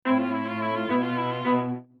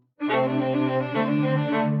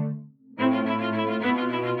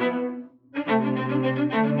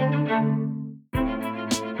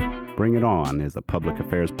On is a public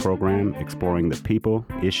affairs program exploring the people,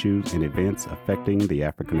 issues, and events affecting the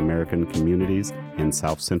African American communities in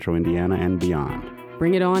South Central Indiana and beyond.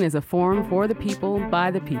 Bring It On is a forum for the people, by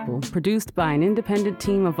the people, produced by an independent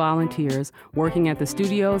team of volunteers working at the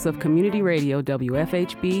studios of Community Radio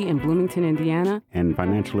WFHB in Bloomington, Indiana, and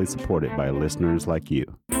financially supported by listeners like you.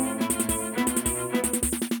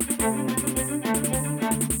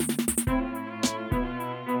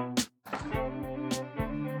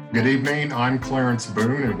 Good evening, I'm Clarence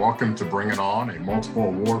Boone, and welcome to Bring It On, a multiple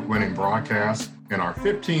award-winning broadcast in our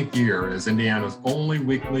 15th year as Indiana's only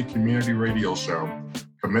weekly community radio show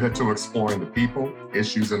committed to exploring the people,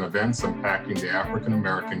 issues, and events impacting the African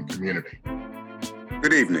American community.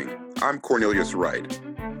 Good evening, I'm Cornelius Wright.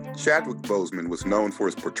 Chadwick Boseman was known for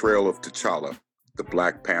his portrayal of T'Challa, the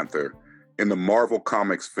Black Panther, in the Marvel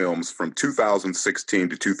Comics films from 2016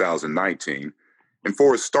 to 2019, and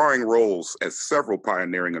for his starring roles as several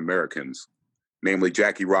pioneering Americans, namely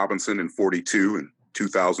Jackie Robinson in 42 in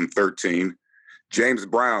 2013, James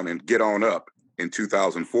Brown in Get On Up in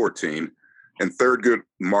 2014, and Thurgood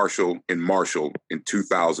Marshall in Marshall in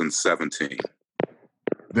 2017.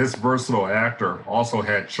 This versatile actor also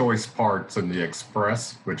had choice parts in The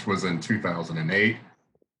Express, which was in 2008,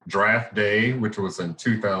 Draft Day, which was in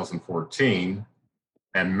 2014,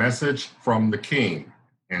 and Message from the King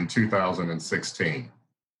in 2016.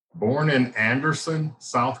 Born in Anderson,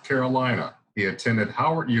 South Carolina, he attended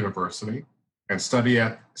Howard University and studied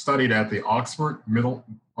at the Oxford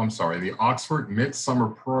Midsummer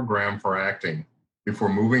Program for Acting before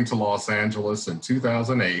moving to Los Angeles in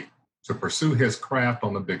 2008 to pursue his craft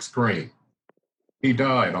on the big screen. He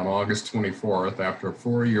died on August 24th after a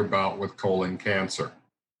 4-year bout with colon cancer,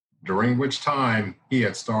 during which time he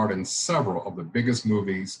had starred in several of the biggest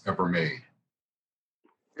movies ever made.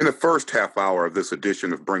 In the first half hour of this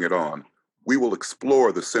edition of Bring It On, we will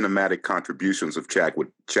explore the cinematic contributions of Chadwick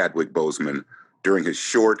Boseman during his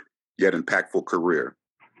short yet impactful career.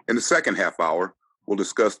 In the second half hour, we'll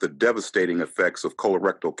discuss the devastating effects of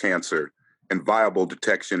colorectal cancer and viable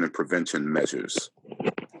detection and prevention measures.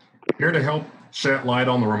 Here to help shed light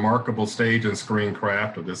on the remarkable stage and screen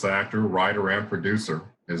craft of this actor, writer, and producer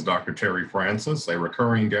is Dr. Terry Francis, a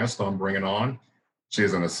recurring guest on Bring It On. She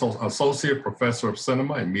is an associate professor of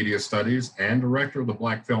cinema and media studies and director of the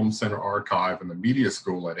Black Film Center Archive and the Media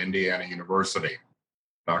School at Indiana University.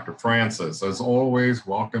 Dr. Francis, as always,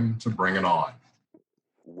 welcome to Bring It On.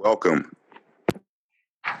 Welcome.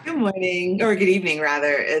 Good morning, or good evening,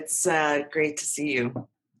 rather. It's great to see you.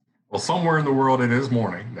 Well, somewhere in the world it is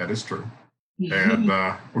morning. That is true. And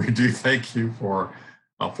we do thank you for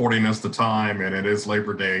affording us the time, and it is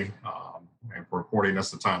Labor Day, and for affording us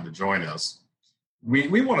the time to join us.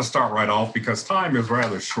 We want to start right off because time is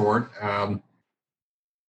rather short. One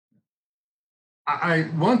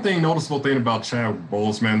noticeable thing about Chadwick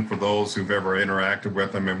Boseman, for those who've ever interacted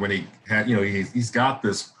with him, and when he had, he's got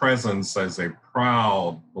this presence as a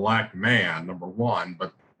proud Black man, number one,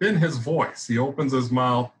 but then his voice, he opens his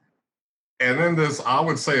mouth, and then this, I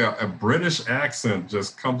would say, a British accent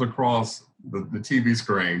just comes across the TV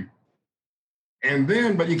screen. And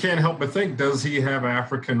then, but you can't help but think, does he have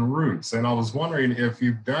African roots? And I was wondering if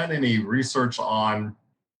you've done any research on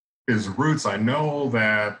his roots. I know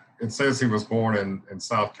that it says he was born in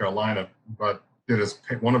South Carolina, but did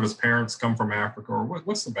one of his parents come from Africa, or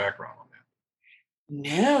what's the background on that?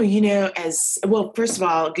 No, first of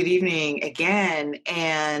all, good evening again.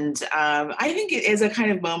 And I think it is a kind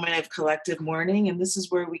of moment of collective mourning, and this is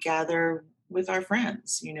where we gather with our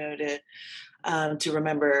friends, to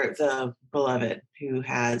remember the beloved who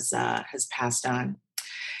has passed on.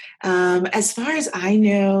 As far as I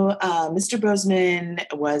know, Mr. Boseman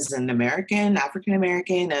was an African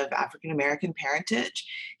American of African American parentage.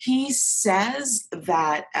 He says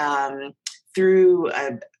that through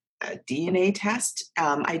a DNA test,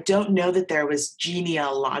 I don't know that there was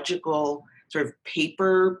genealogical sort of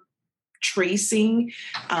paper tracing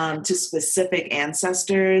to specific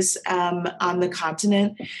ancestors on the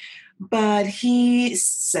continent. But he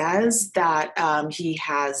says that he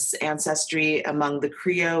has ancestry among the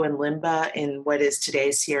Creole and Limba in what is today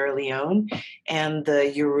Sierra Leone, and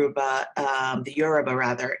the Yoruba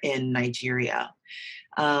in Nigeria.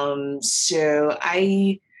 So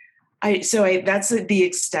that's the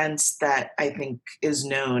extent that I think is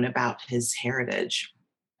known about his heritage.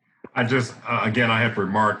 I just again, I have to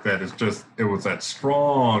remark that it was that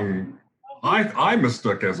strong. I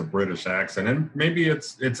mistook as a British accent, and maybe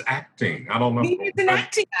it's acting. I don't know. Maybe it's an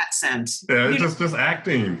acting accent. Yeah, it's just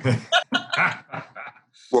acting.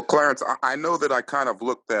 Well, Clarence, I know that I kind of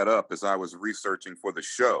looked that up as I was researching for the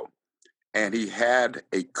show, and he had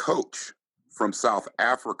a coach from South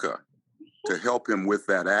Africa to help him with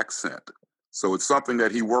that accent. So it's something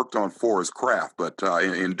that he worked on for his craft. But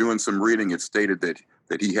in doing some reading, it stated that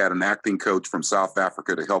he had an acting coach from South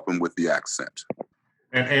Africa to help him with the accent.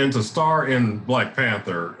 And to star in Black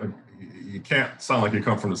Panther, you can't sound like you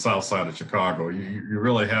come from the South Side of Chicago. You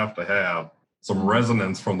really have to have some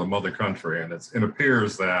resonance from the mother country. And it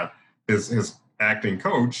appears that his acting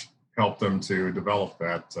coach helped him to develop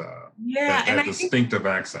that distinctive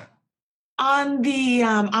accent. On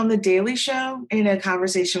the Daily Show, in a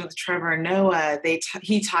conversation with Trevor Noah,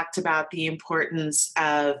 he talked about the importance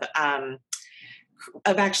of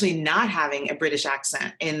actually not having a British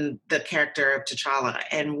accent in the character of T'Challa,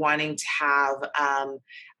 and wanting to have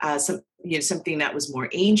something that was more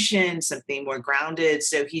ancient, something more grounded.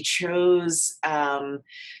 So he chose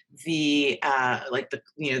the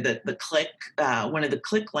click, one of the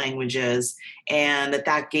click languages, and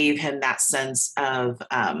that gave him that sense of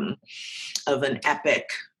an epic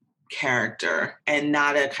character, and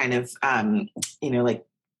not a kind of like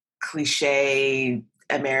cliche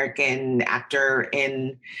American actor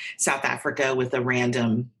in South Africa with a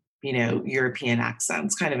random European accent.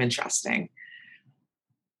 It's kind of interesting.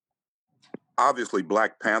 Obviously,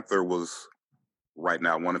 Black Panther was right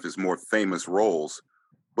now one of his more famous roles.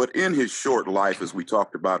 But in his short life, as we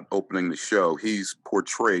talked about opening the show, he's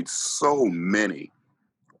portrayed so many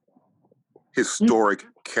historic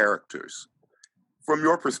characters. From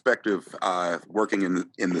your perspective, working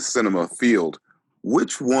in the cinema field,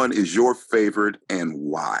 which one is your favorite and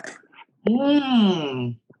why?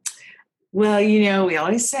 Well, we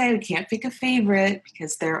always say we can't pick a favorite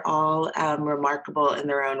because they're all remarkable in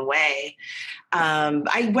their own way.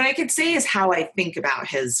 What I could say is how I think about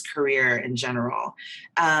his career in general,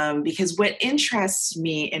 because what interests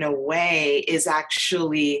me in a way is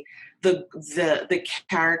actually the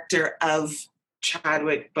character of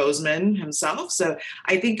Chadwick Boseman himself. So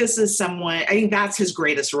I think that's his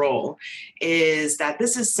greatest role, is that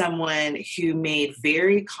this is someone who made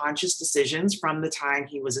very conscious decisions from the time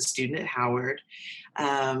he was a student at Howard,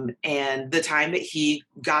 and the time that he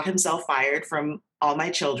got himself fired from All My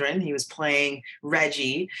Children. He was playing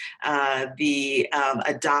Reggie, the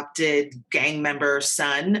adopted gang member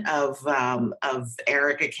son of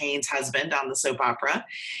Erica Kane's husband on the soap opera.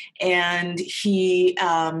 And he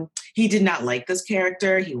did not like this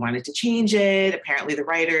character. He wanted to change it. Apparently the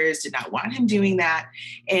writers did not want him doing that.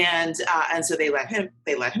 And so they let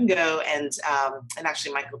him go. And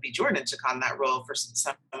actually Michael B. Jordan took on that role for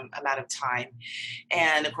some amount of time.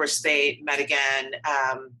 And of course they met again.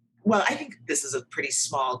 Well, I think this is a pretty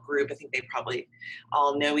small group. I think they probably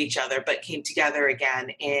all know each other, but came together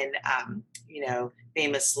again in,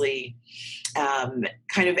 famously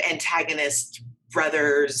kind of antagonist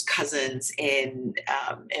brothers, cousins in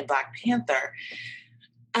Black Panther.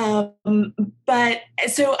 But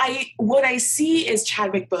so what I see is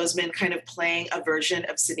Chadwick Boseman kind of playing a version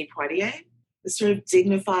of Sidney Poitier, this sort of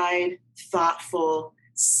dignified, thoughtful,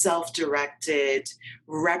 self-directed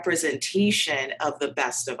representation of the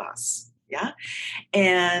best of us. Yeah.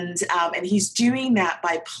 And he's doing that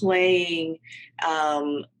by playing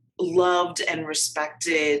loved and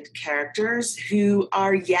respected characters who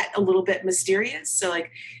are yet a little bit mysterious. So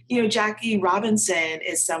Jackie Robinson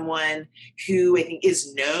is someone who I think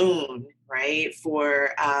is known, right,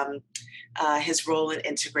 for his role in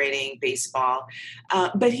integrating baseball.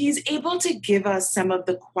 But he's able to give us some of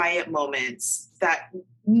the quiet moments that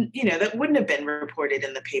wouldn't have been reported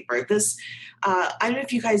in the paper. This, I don't know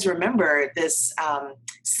if you guys remember this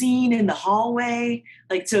scene in the hallway.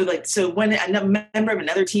 So when a member of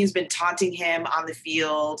another team's been taunting him on the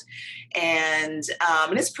field, and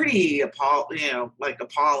it's pretty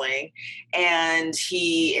appalling. And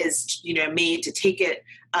he is, made to take it.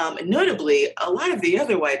 Notably, a lot of the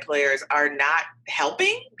other white players are not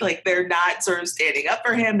helping. They're not sort of standing up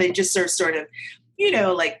for him. They just sort of,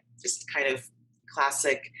 just kind of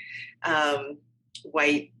classic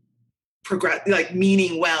white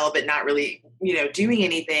meaning well, but not really, doing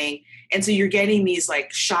anything. And so you're getting these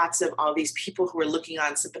shots of all these people who are looking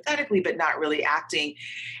on sympathetically, but not really acting.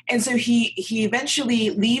 And so he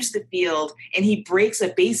eventually leaves the field and he breaks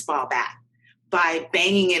a baseball bat by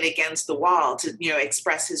banging it against the wall to,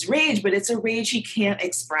 express his rage, but it's a rage he can't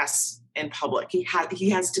express in public. He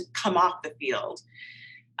has to come off the field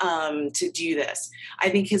to do this. I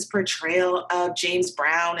think his portrayal of James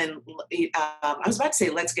Brown and I was about to say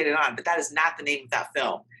Let's Get It On, but that is not the name of that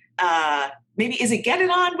film. Maybe, is it Get It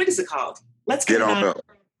On? What is it called? Let's Get It On. Up.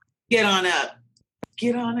 Get On Up.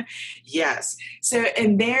 Get On Up. Yes. So,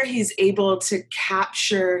 and there he's able to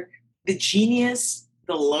capture the genius,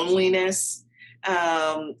 the loneliness,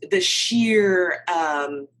 the sheer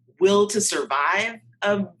will to survive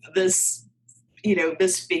of this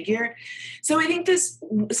this figure. So I think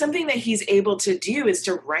something that he's able to do is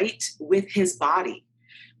to write with his body,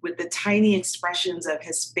 with the tiny expressions of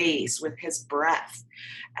his face, with his breath,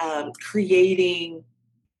 creating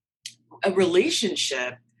a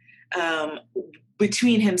relationship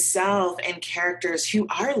between himself and characters who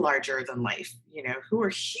are larger than life, who are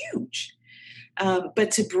huge.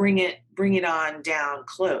 But to bring it on down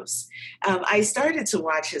close. I started to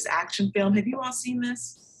watch his action film. Have you all seen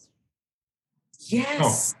this?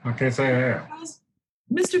 Yes. Oh, I can't say I have.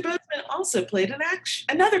 Mr. Boseman also played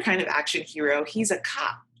another kind of action hero. He's a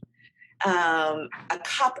cop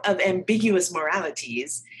of ambiguous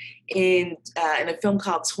moralities in a film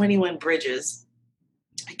called 21 Bridges.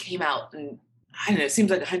 It came out in, I don't know, it seems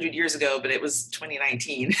like 100 years ago, but it was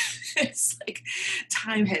 2019. It's like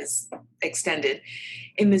time has extended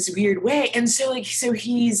in this weird way. And so he's,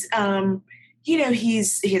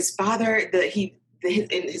 he's his father,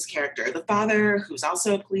 his character, the father, who's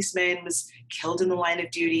also a policeman, was killed in the line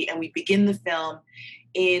of duty. And we begin the film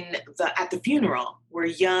at the funeral where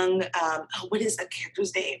young, what is that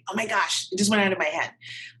character's name? Oh my gosh, it just went out of my head.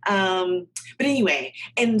 But anyway,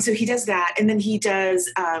 and so he does that. And then he does,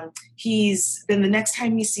 then the next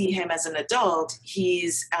time you see him as an adult,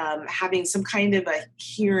 he's having some kind of a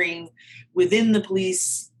hearing within the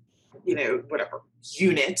police,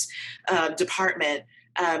 unit, department,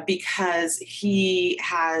 because he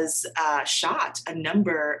has shot a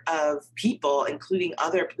number of people, including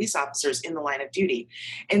other police officers in the line of duty.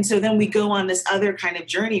 And so then we go on this other kind of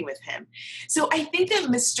journey with him. So I think that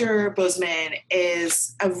Mr. Boseman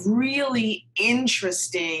is a really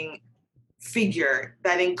interesting figure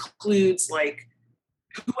that includes like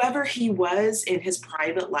whoever he was in his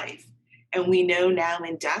private life. And we know now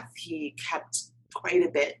in death, he kept quite a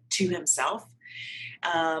bit to himself.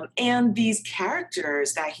 And these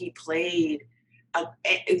characters that he played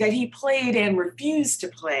and refused to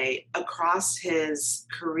play across his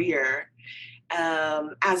career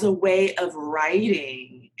as a way of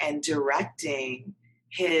writing and directing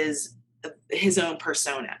his own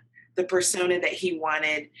persona, the persona that he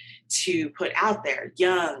wanted to put out there,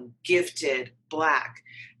 young, gifted, Black,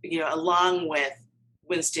 along with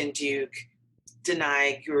Winston Duke,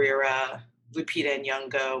 Danai Gurira, Lupita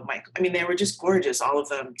Nyong'o, Mike. I mean, they were just gorgeous, all of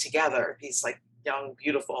them together, these like young,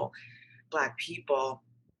 beautiful Black people.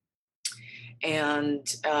 And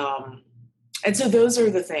so those are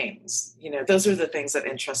the things, that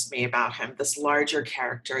interest me about him, this larger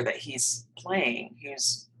character that he's playing,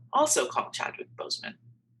 who's also called Chadwick Boseman.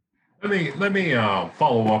 Let me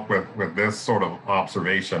follow up with this sort of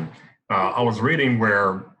observation. I was reading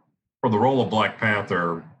where for the role of Black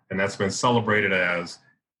Panther, and that's been celebrated as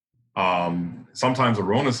sometimes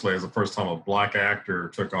erroneously as the first time a Black actor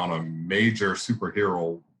took on a major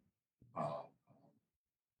superhero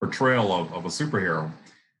portrayal of a superhero.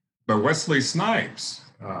 But Wesley Snipes,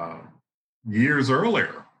 years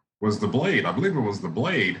earlier, was the Blade. I believe it was the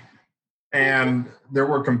Blade. And there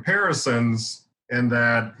were comparisons in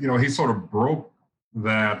that, he sort of broke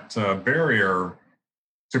that barrier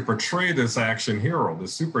to portray this action hero,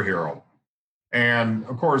 this superhero. And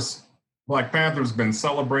of course, Black Panther's been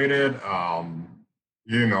celebrated.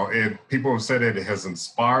 People have said it has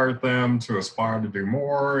inspired them to aspire to do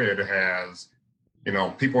more. It has,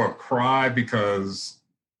 people have cried because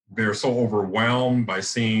they're so overwhelmed by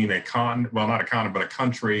seeing a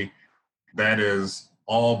country that is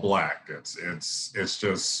all Black. It's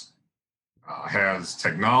just has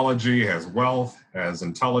technology, has wealth, has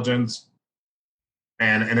intelligence,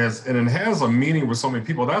 and it has a meaning with so many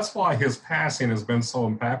people. That's why his passing has been so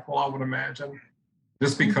impactful, I would imagine,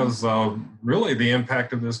 just because of really the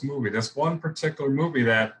impact of this movie. This one particular movie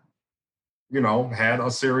that, had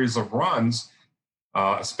a series of runs,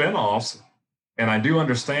 spinoffs, and I do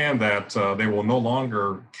understand that they will no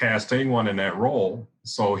longer cast anyone in that role.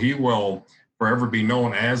 So he will forever be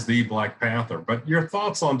known as the Black Panther. But your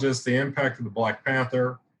thoughts on just the impact of the Black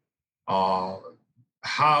Panther,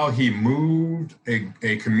 how he moved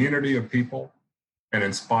a community of people and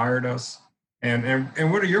inspired us, and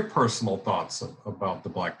what are your personal thoughts about the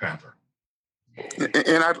Black Panther?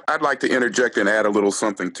 And I'd like to interject and add a little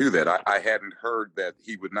something to that. I hadn't heard that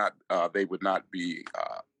they would not be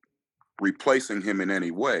replacing him in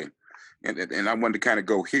any way. And I wanted to kind of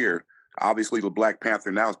go here. Obviously, the Black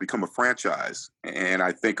Panther now has become a franchise. And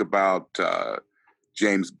I think about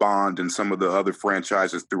James Bond and some of the other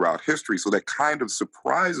franchises throughout history. So that kind of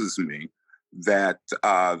surprises me that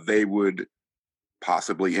they would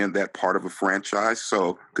possibly end that part of a franchise.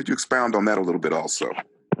 So could you expound on that a little bit also?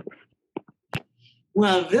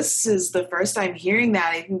 Well, this is the first I'm hearing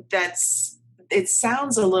that. I think it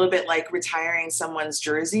sounds a little bit like retiring someone's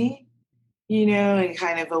jersey. and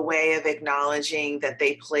kind of a way of acknowledging that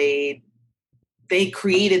they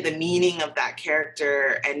created the meaning of that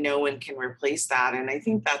character and no one can replace that. And I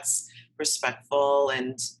think that's respectful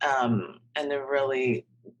and a really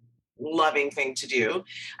loving thing to do.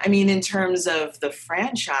 I mean, in terms of the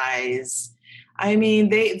franchise, I mean,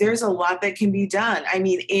 there's a lot that can be done. I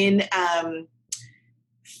mean,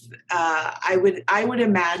 I would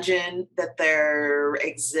imagine that there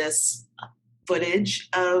exists footage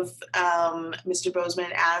of Mr.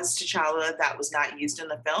 Boseman as T'Challa that was not used in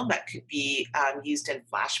the film that could be used in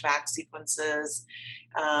flashback sequences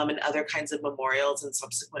and other kinds of memorials in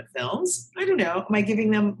subsequent films. I don't know. Am I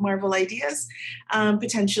giving them Marvel ideas?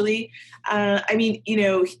 Potentially. I mean,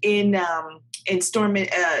 in Storm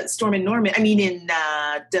and Norman, I mean, in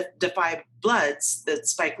Defy Bloods, the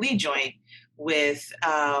Spike Lee joint, with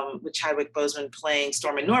Chadwick Boseman playing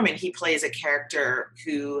Storm and Norman, he plays a character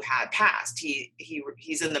who had passed.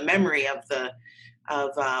 He's in the memory of the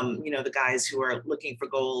guys who are looking for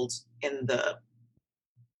gold in the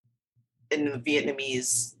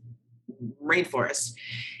Vietnamese rainforest,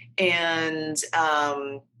 and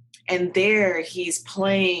there he's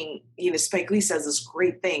playing. Spike Lee says this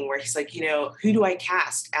great thing where he's like, who do I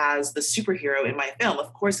cast as the superhero in my film?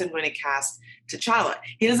 Of course, I'm going to cast T'Challa.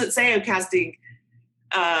 He doesn't say I'm casting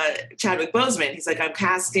Chadwick Boseman. He's like, I'm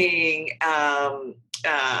casting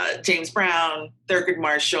James Brown, Thurgood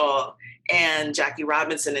Marshall, and Jackie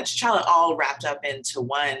Robinson and T'Challa all wrapped up into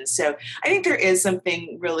one. So I think there is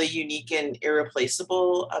something really unique and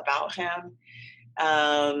irreplaceable about him.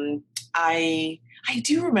 I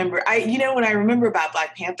do remember, what I remember about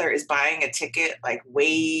Black Panther is buying a ticket like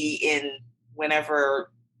way in whenever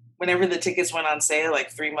the tickets went on sale,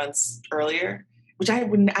 like 3 months earlier, which I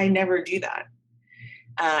never do that.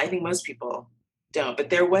 I think most people don't,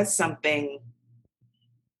 but there was something,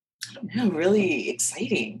 I don't know, really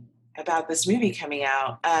exciting about this movie coming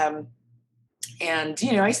out. And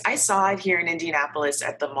I saw it here in Indianapolis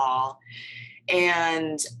at the mall,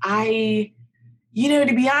 and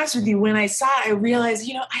to be honest with you, when I saw it, I realized,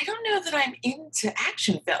 I don't know that I'm into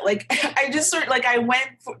action film. Like, I just sort of like, I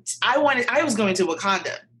was going to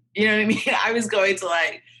Wakanda. You know what I mean? I was going to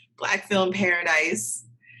like Black Film Paradise.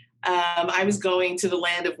 I was going to the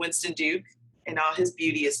land of Winston Duke and all his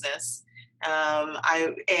beauteousness. But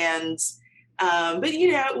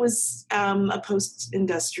it was a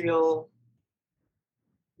post-industrial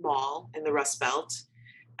mall in the Rust Belt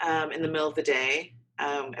in the middle of the day.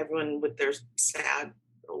 Everyone with their sad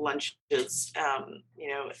lunches,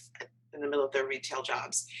 in the middle of their retail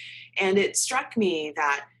jobs. And it struck me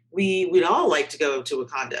that we'd all like to go to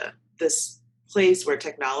Wakanda, this place where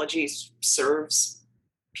technology serves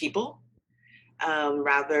people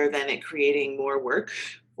rather than it creating more work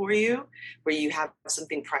for you, where you have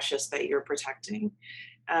something precious that you're protecting.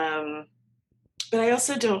 But I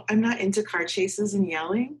also I'm not into car chases and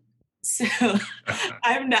yelling. So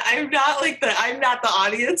I'm not the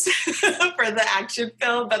audience for the action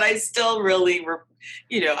film, but I still really,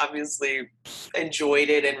 obviously enjoyed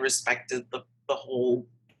it and respected the whole,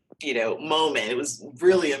 moment. It was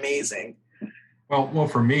really amazing. Well,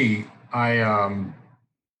 for me, I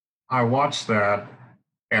watched that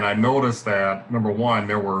and I noticed that, number one,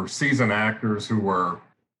 there were seasoned actors who were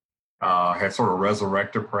had sort of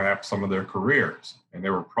resurrected perhaps some of their careers, and they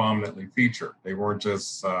were prominently featured. They weren't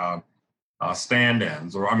just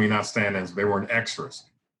stand-ins, or not stand-ins, they weren't extras.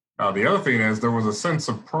 The other thing is there was a sense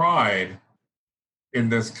of pride in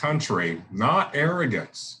this country, not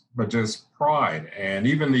arrogance, but just pride. And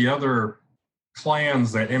even the other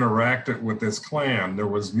clans that interacted with this clan, there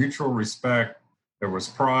was mutual respect, there was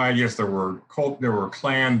pride. Yes, there were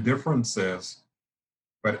clan differences,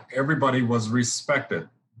 but everybody was respected.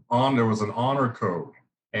 There was an honor code.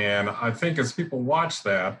 And I think as people watch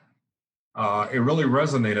that, it really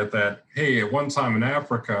resonated that, hey, at one time in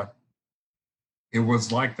Africa, it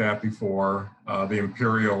was like that before the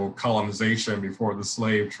imperial colonization, before the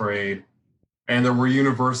slave trade. And there were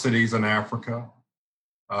universities in Africa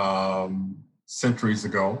centuries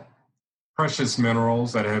ago, precious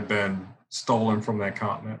minerals that had been stolen from that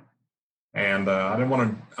continent. And I don't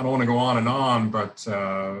want to go on, but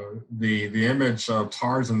the image of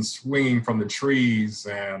Tarzan swinging from the trees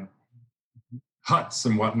and huts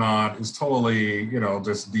and whatnot is totally,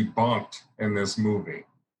 just debunked in this movie.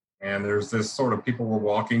 And there's this sort of people were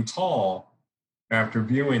walking tall after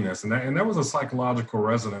viewing this. And that was a psychological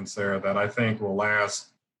resonance there that I think will last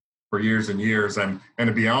for years and years. And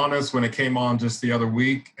to be honest, when it came on just the other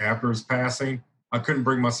week after his passing, I couldn't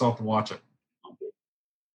bring myself to watch it.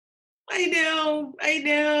 I know.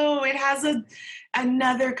 It has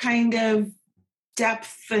another kind of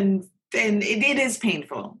depth and and it is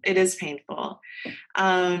painful. It is painful.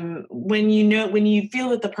 When you feel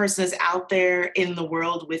that the person is out there in the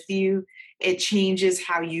world with you, it changes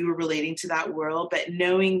how you are relating to that world. But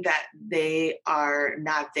knowing that they are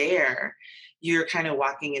not there, you're kind of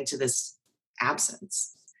walking into this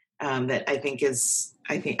absence that I think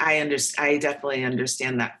I definitely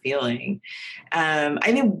understand that feeling. I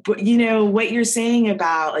think, what you're saying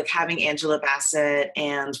about like having Angela Bassett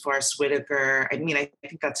and Forrest Whitaker, I mean, I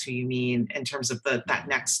think that's who you mean in terms of that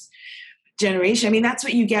next generation. I mean, that's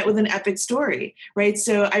what you get with an epic story, right?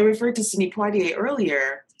 So I referred to Sidney Poitier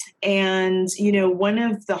earlier. And, one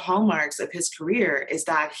of the hallmarks of his career is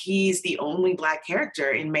that he's the only Black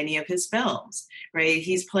character in many of his films, right?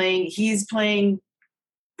 He's playing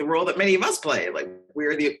the role that many of us play. Like,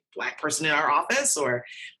 we're the Black person in our office or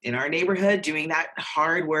in our neighborhood doing that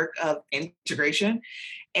hard work of integration.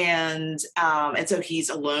 And so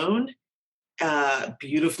he's alone,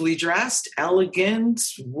 beautifully dressed, elegant,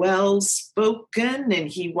 well-spoken, and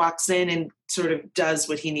he walks in and sort of does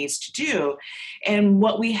what he needs to do. And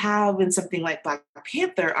what we have in something like Black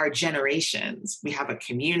Panther are generations. We have a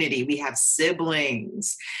community, we have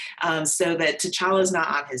siblings, so that T'Challa is not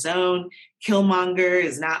on his own. Killmonger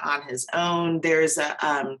is not on his own. There's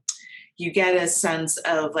you get a sense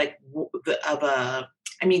of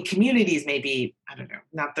community is maybe, I don't know,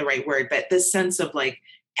 not the right word, but this sense of like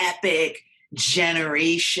epic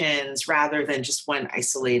generations rather than just one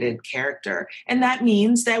isolated character. And that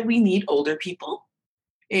means that we need older people.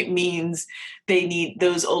 It means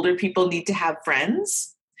those older people need to have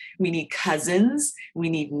friends. We need cousins, we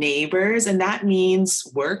need neighbors, and that means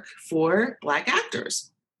work for Black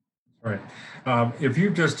actors. Right. If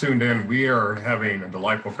you've just tuned in, we are having a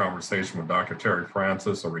delightful conversation with Dr. Terry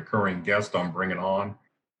Francis, a recurring guest I'm bringing on.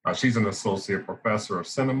 She's an associate professor of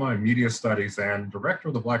cinema and media studies and director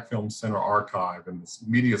of the Black Film Center Archive in the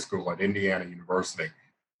media school at Indiana University.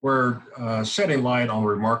 We're shedding light on the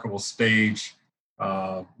remarkable stage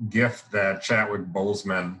gift that Chadwick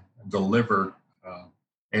Boseman delivered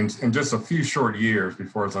in just a few short years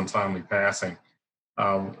before his untimely passing.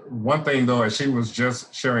 One thing, though, as she was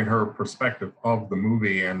just sharing her perspective of the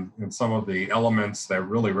movie and some of the elements that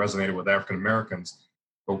really resonated with African Americans,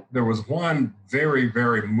 but there was one very,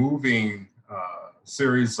 very moving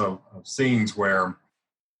series of scenes where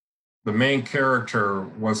the main character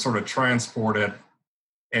was sort of transported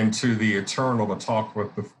into the eternal to talk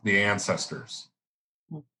with the ancestors,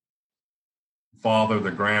 father,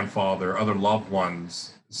 the grandfather, other loved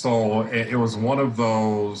ones. So it was one of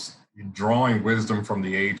those drawing wisdom from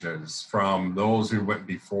the ages, from those who went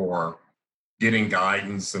before, getting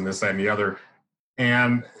guidance and this, that, and the other.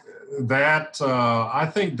 And that, I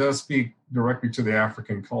think, does speak directly to the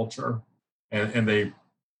African culture. And they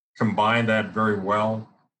combine that very well.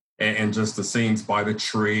 And just the scenes by the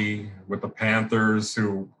tree with the panthers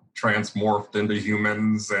who transmorphed into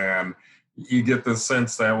humans. And you get this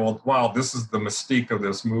sense that, well, wow, this is the mystique of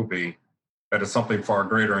this movie, that is something far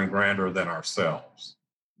greater and grander than ourselves.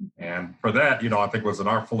 And for that, I think it was an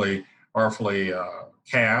artfully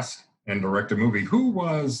cast and directed movie.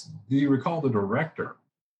 Do you recall the director?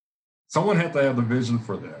 Someone had to have the vision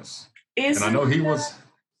for this. And I know he was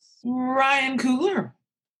Ryan Coogler.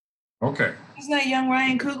 Okay. Isn't that young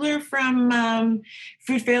Ryan Coogler from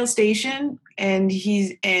Fruitvale Station? And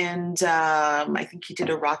I think he did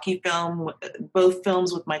a Rocky film, both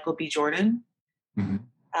films with Michael B. Jordan. Mm-hmm.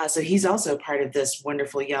 So he's also part of this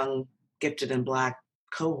wonderful young, gifted and Black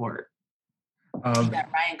cohort.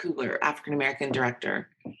 Ryan Coogler, African-American director.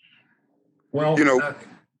 Well,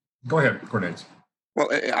 go ahead, Cornelius. Well,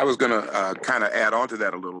 I was going to kind of add on to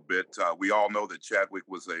that a little bit. We all know that Chadwick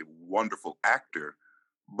was a wonderful actor,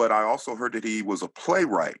 but I also heard that he was a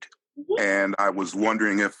playwright. Mm-hmm. And I was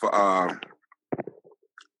wondering if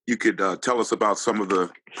you could tell us about some of the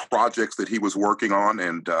projects that he was working on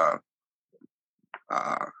and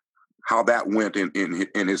how that went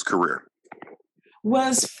in his career. Well,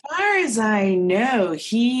 as far as I know,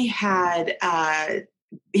 he had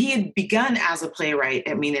begun as a playwright,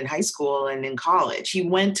 in high school and in college. He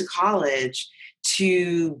went to college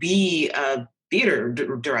to be a theater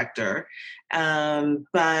director,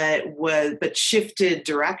 but shifted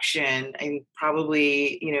direction, and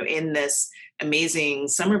probably, in this amazing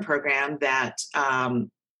summer program that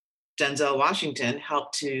Denzel Washington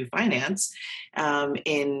helped to finance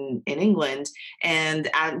in England. And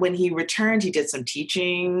when he returned, he did some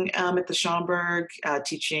teaching at the Schomburg,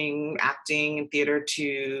 teaching acting and theater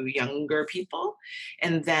to younger people,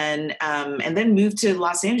 and then moved to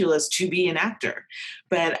Los Angeles to be an actor.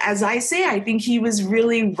 But as I say, I think he was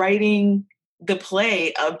really writing the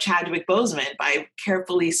play of Chadwick Boseman by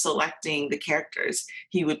carefully selecting the characters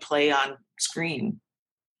he would play on screen.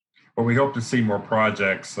 Well, we hope to see more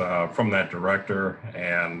projects from that director,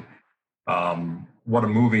 and what a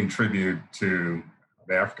moving tribute to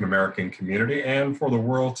the African American community, and for the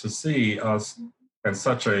world to see us in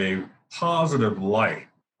such a positive light.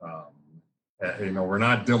 We're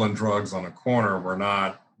not dealing drugs on a corner. We're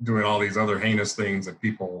not doing all these other heinous things that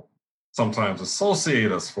people sometimes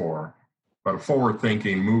associate us for, but a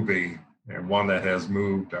forward-thinking movie, and one that has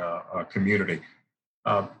moved a community.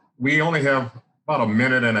 We only have about a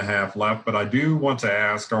minute and a half left, but I do want to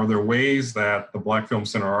ask, are there ways that the Black Film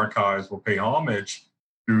Center Archives will pay homage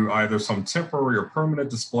through either some temporary or permanent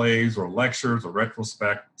displays or lectures or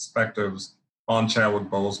retrospectives on Chadwick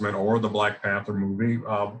Boseman or the Black Panther movie?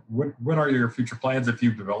 What are your future plans if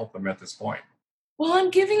you've developed them at this point? Well, I'm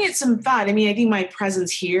giving it some thought. I mean, I think my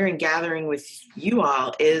presence here and gathering with you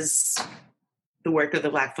all is the work of the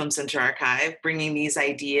Black Film Center Archive, bringing these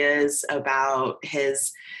ideas about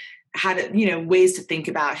ways to think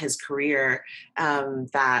about his career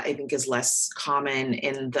that I think is less common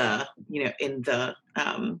in the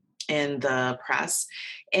press.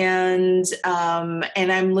 And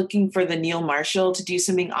I'm looking for the Neil Marshall to do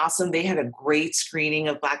something awesome. They had a great screening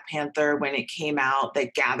of Black Panther when it came out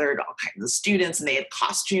that gathered all kinds of students, and they had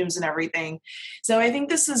costumes and everything. So I think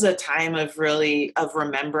this is a time of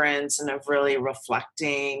remembrance and of really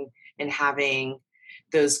reflecting and having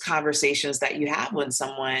those conversations that you have when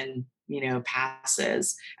someone,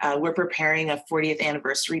 passes. We're preparing a 40th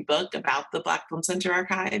anniversary book about the Black Film Center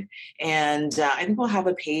Archive. And I think we'll have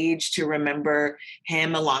a page to remember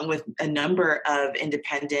him, along with a number of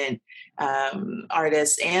independent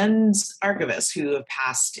artists and archivists who have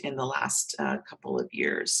passed in the last couple of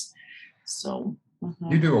years. So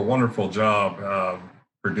You do a wonderful job of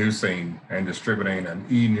producing and distributing an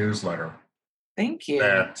e-newsletter. Thank you.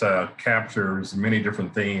 That captures many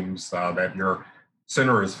different themes that your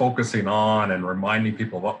center is focusing on and reminding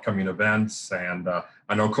people of upcoming events. And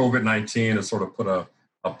I know COVID-19 has sort of put a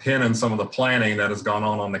pin in some of the planning that has gone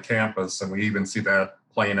on the campus, and we even see that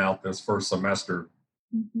playing out this first semester.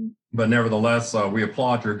 Mm-hmm. But nevertheless, we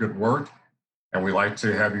applaud your good work, and we like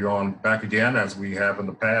to have you on back again, as we have in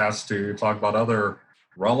the past, to talk about other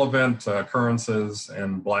relevant occurrences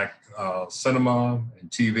in Black cinema and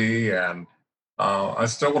TV. And I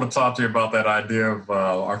still want to talk to you about that idea of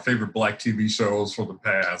our favorite Black TV shows from the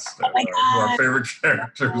past, who our favorite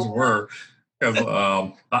characters were.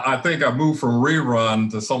 Because I think I moved from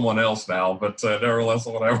rerun to someone else now, but nevertheless,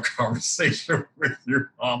 I want to have a conversation with you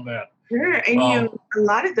on that. Sure, and a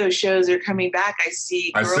lot of those shows are coming back. I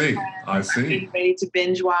see. I see. Getting ready to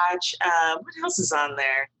binge watch. What else is on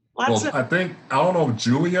there? I don't know if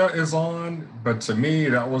Julia is on, but to me,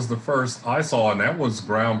 that was the first I saw, and that was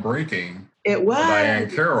groundbreaking. It was.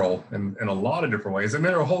 Diane Carroll in a lot of different ways. And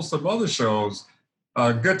there are a host of other shows.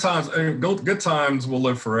 Good Times will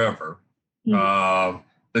live forever. Mm-hmm.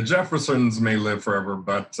 The Jeffersons may live forever,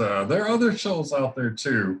 but there are other shows out there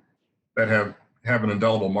too that have an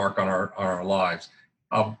indelible mark on our lives.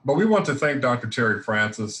 But we want to thank Dr. Terry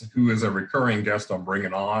Francis, who is a recurring guest on Bring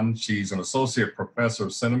It On. She's an associate professor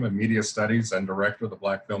of cinema and media studies and director of the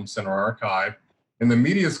Black Film Center Archive in the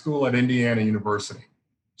Media School at Indiana University.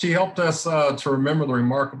 She helped us to remember the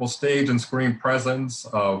remarkable stage and screen presence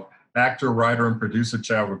of actor, writer, and producer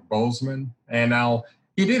Chadwick Boseman. And now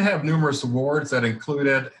he did have numerous awards that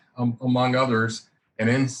included, among others, an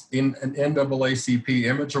NAACP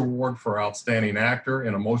Image Award for Outstanding Actor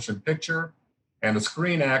in a Motion Picture, and the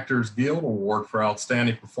Screen Actors Guild Award for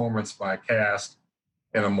Outstanding Performance by a Cast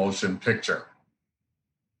in a Motion Picture.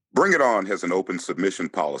 Bring It On has an open submission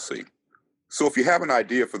policy. So if you have an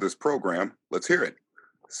idea for this program, let's hear it.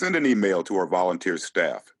 Send an email to our volunteer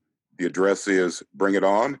staff. The address is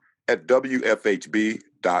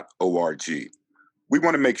bringiton@wfhb.org. We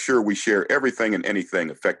want to make sure we share everything and anything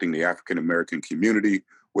affecting the African American community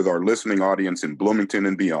with our listening audience in Bloomington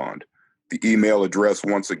and beyond. The email address,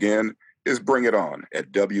 once again, is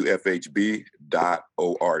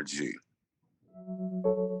bringiton@wfhb.org.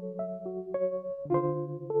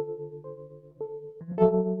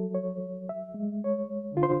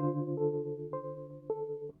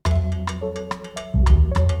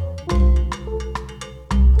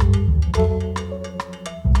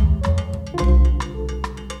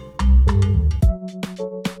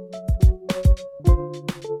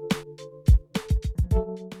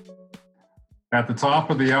 At the top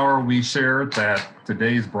of the hour, we shared that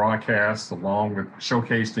today's broadcast, along with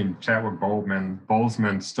showcasing Chadwick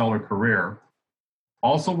Boseman's stellar career,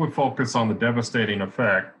 also would focus on the devastating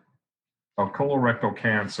effect of colorectal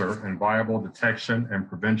cancer and viable detection and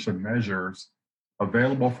prevention measures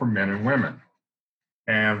available for men and women.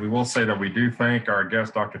 And we will say that we do thank our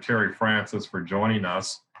guest, Dr. Terry Francis, for joining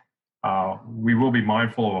us. We will be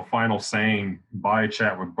mindful of a final saying by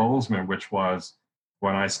Chadwick Boseman, which was,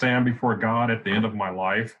 "When I stand before God at the end of my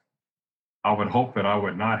life, I would hope that I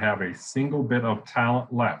would not have a single bit of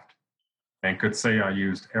talent left and could say I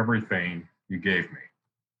used everything you gave me."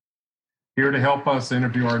 Here to help us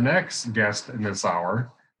interview our next guest in this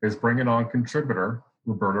hour is Bring It On contributor,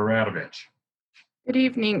 Roberta Radovich. Good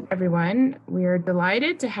evening, everyone. We are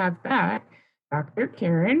delighted to have back Dr.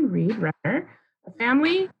 Karen Reed Renner, a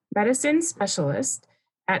family medicine specialist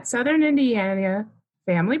at Southern Indiana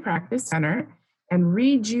Family Practice Center and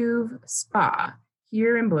Rejuve Spa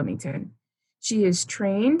here in Bloomington. She is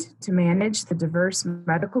trained to manage the diverse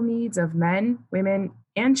medical needs of men, women,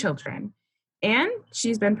 and children, and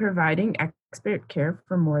she's been providing expert care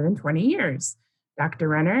for more than 20 years. Dr.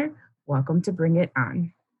 Renner, welcome to Bring It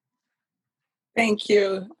On. Thank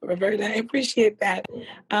you, Roberta. I appreciate that.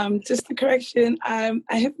 Just a correction, I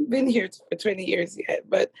haven't been here for 20 years yet,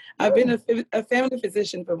 but I've been a family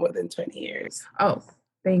physician for more than 20 years. Oh,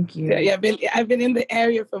 thank you. Yeah, I've been in the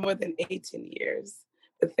area for more than 18 years.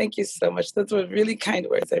 But thank you so much. Those were really kind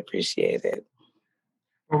words. I appreciate it.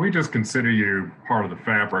 Well, we just consider you part of the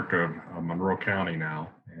fabric of Monroe County now.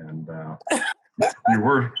 And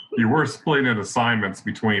you were splitting assignments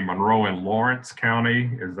between Monroe and Lawrence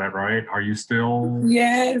County. Is that right? Are you still?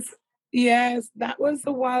 Yes, that was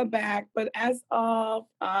a while back. But as of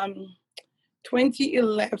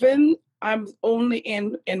 2011, I'm only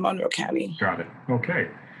in Monroe County. Got it.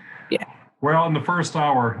 Okay. Yeah. Well, in the first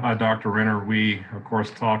hour, Dr. Renner, we, of course,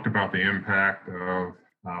 talked about the impact of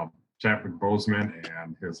Chadwick Boseman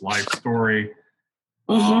and his life story,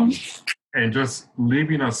 and just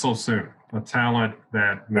leaving us so soon. A talent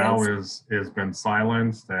that now has been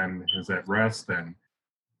silenced and is at rest and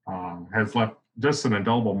has left just an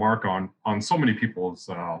indelible mark on so many people's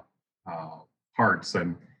hearts.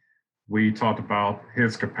 And we talked about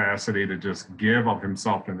his capacity to just give of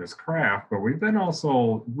himself in this craft, but we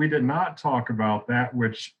did not talk about that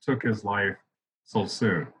which took his life so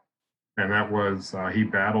soon. And that was he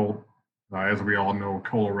battled, as we all know,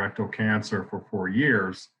 colorectal cancer for 4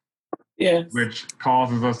 years. Yes. Which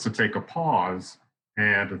causes us to take a pause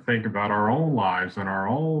and to think about our own lives and our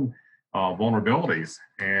own vulnerabilities,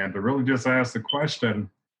 and to really just ask the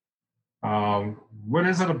question, what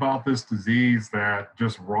is it about this disease that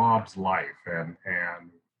just robs life? And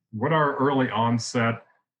what are early onset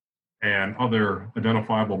and other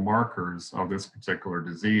identifiable markers of this particular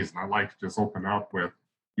disease? And I'd like to just open up with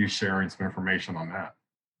you sharing some information on that.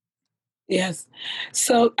 Yes.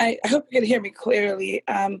 So I hope you can hear me clearly.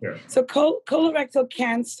 So colorectal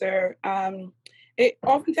cancer,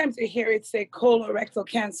 oftentimes you hear it say colorectal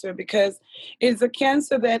cancer because it's a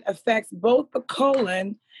cancer that affects both the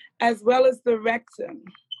colon as well as the rectum.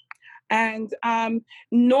 And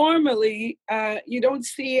normally you don't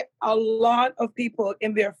see a lot of people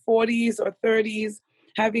in their 40s or 30s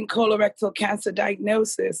having colorectal cancer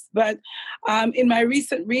diagnosis. But in my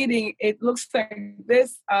recent reading, it looks like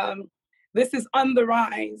this is on the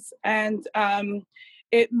rise, and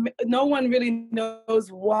no one really knows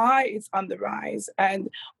why it's on the rise. And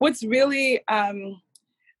what's really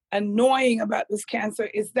annoying about this cancer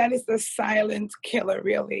is that it's a silent killer,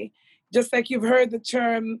 really. Just like you've heard the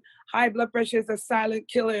term high blood pressure is a silent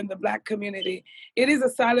killer in the Black community. It is a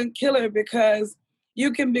silent killer because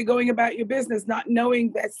you can be going about your business not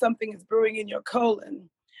knowing that something is brewing in your colon.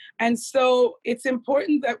 And so it's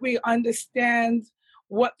important that we understand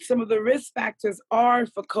what some of the risk factors are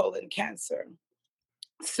for colon cancer.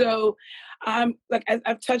 So, like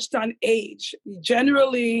I've touched on age.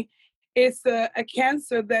 Generally, it's a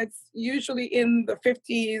cancer that's usually in the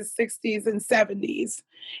 50s, 60s, and 70s.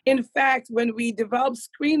 In fact, when we developed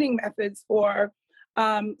screening methods for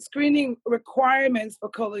screening requirements for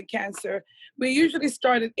colon cancer, we usually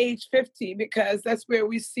start at age 50 because that's where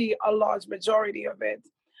we see a large majority of it.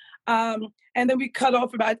 And then we cut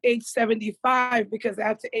off about age 75 because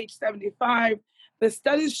after age 75, the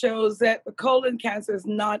study shows that the colon cancer is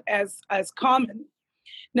not as common.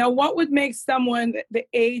 Now, what would make someone the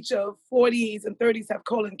age of 40s and 30s have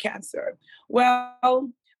colon cancer?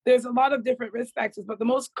 Well, there's a lot of different risk factors, but the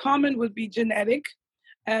most common would be genetic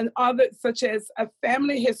and others, such as a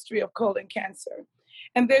family history of colon cancer.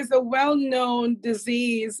 And there's a well-known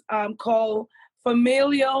disease called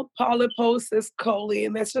familial polyposis coli,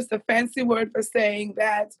 and that's just a fancy word for saying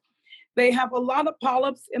that they have a lot of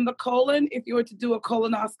polyps in the colon if you were to do a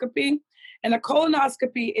colonoscopy. And a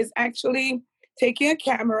colonoscopy is actually taking a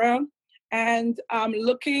camera and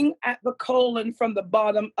looking at the colon from the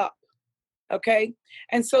bottom up. Okay,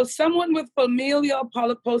 and so someone with familial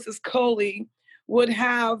polyposis coli would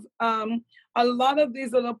have a lot of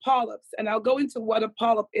these little polyps, and I'll go into what a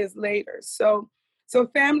polyp is later. So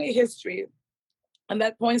family history, and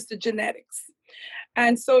that points to genetics.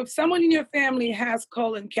 And so if someone in your family has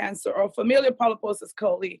colon cancer or familial polyposis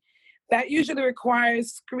coli, that usually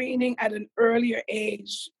requires screening at an earlier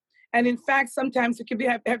age. And in fact, sometimes it could be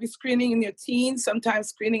heavy screening in your teens, sometimes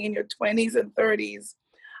screening in your 20s and 30s.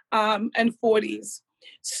 And 40s.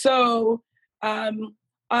 So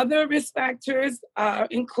other risk factors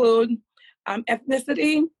include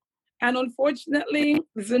ethnicity. And unfortunately,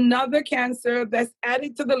 there's another cancer that's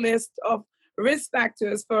added to the list of risk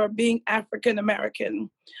factors for being African American.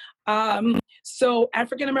 So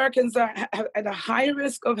African Americans are at a high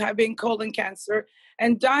risk of having colon cancer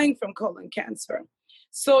and dying from colon cancer.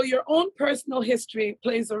 So your own personal history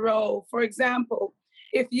plays a role. For example,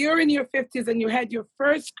 if you're in your 50s and you had your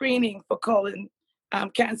first screening for colon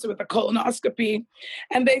cancer with a colonoscopy,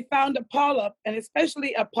 and they found a polyp, and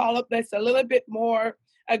especially a polyp that's a little bit more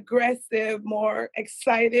aggressive, more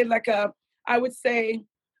excited, like I would say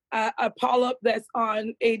a polyp that's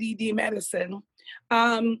on ADD medicine,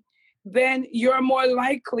 then you're more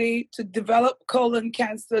likely to develop colon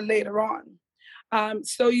cancer later on.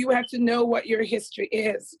 So you have to know what your history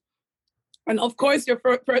is. And of course,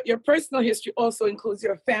 your personal history also includes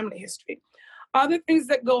your family history. Other things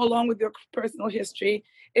that go along with your personal history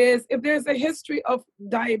is if there's a history of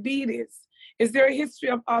diabetes, is there a history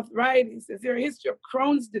of arthritis? Is there a history of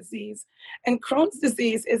Crohn's disease? And Crohn's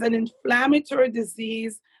disease is an inflammatory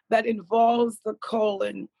disease that involves the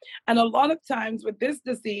colon. And a lot of times with this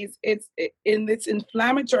disease, in this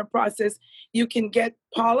inflammatory process, you can get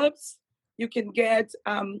polyps, you can get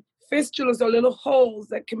fistulas or little holes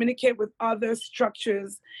that communicate with other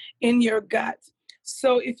structures in your gut.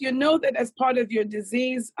 So if you know that as part of your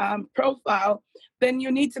disease profile, then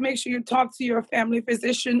you need to make sure you talk to your family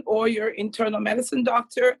physician or your internal medicine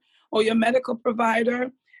doctor or your medical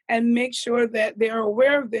provider and make sure that they're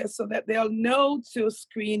aware of this so that they'll know to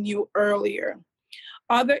screen you earlier.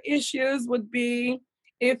 Other issues would be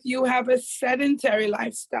if you have a sedentary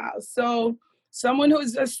lifestyle. So someone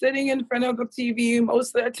who's just sitting in front of the TV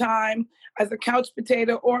most of the time as a couch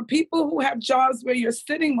potato, or people who have jobs where you're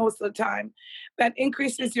sitting most of the time, that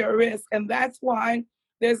increases your risk. And that's why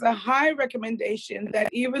there's a high recommendation that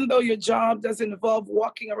even though your job doesn't involve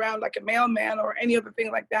walking around like a mailman or any other thing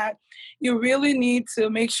like that, you really need to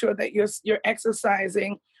make sure that you're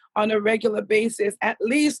exercising on a regular basis, at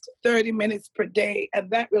least 30 minutes per day. And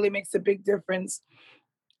that really makes a big difference.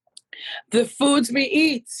 The foods we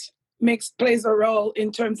eat plays a role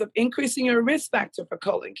in terms of increasing your risk factor for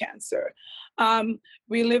colon cancer.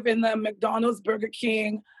 We live in the McDonald's, Burger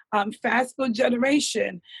King, fast food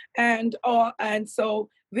generation. And so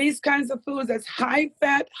these kinds of foods that's high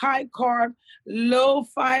fat, high carb, low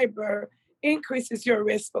fiber increases your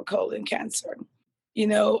risk for colon cancer. You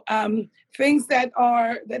know, things that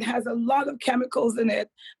has a lot of chemicals in it,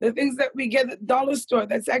 the things that we get at the dollar store,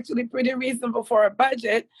 that's actually pretty reasonable for a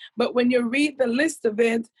budget. But when you read the list of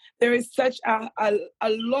it, there is such a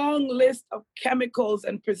long list of chemicals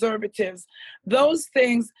and preservatives. Those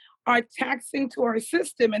things are taxing to our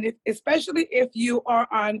system. And especially if you are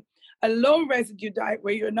on a low residue diet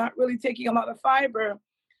where you're not really taking a lot of fiber,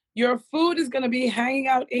 your food is going to be hanging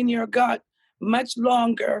out in your gut much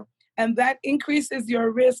longer. And that increases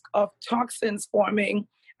your risk of toxins forming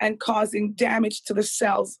and causing damage to the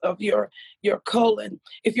cells of your colon.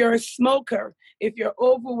 If you're a smoker, if you're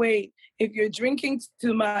overweight, if you're drinking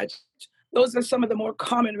too much, those are some of the more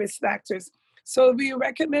common risk factors. So we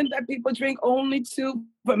recommend that people drink only 2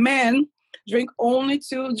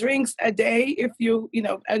 drinks a day if you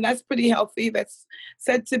know, and that's pretty healthy. That's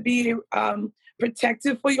said to be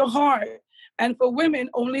protective for your heart. And for women,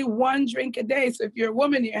 only 1 drink a day. So if you're a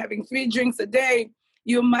woman, you're having 3 drinks a day,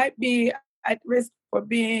 you might be at risk for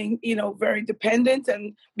being, you know, very dependent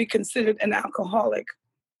and be considered an alcoholic.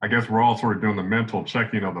 I guess we're all sort of doing the mental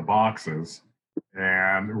checking of the boxes,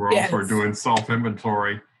 and we're all sort of doing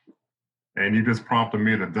self-inventory. And you just prompted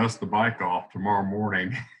me to dust the bike off tomorrow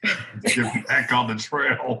morning to get back on the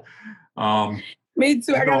trail. Me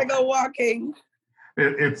too. I got to go walking.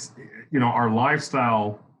 It's, you know, our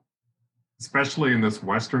lifestyle, especially in this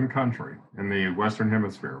Western country, in the Western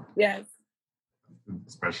Hemisphere. Yes.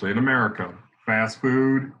 Especially in America. Fast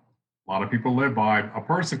food, a lot of people live by. A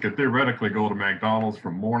person could theoretically go to McDonald's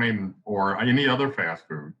from morning or any other fast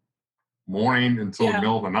food, morning until the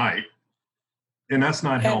middle of the night. And that's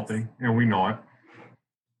not healthy, and we know it.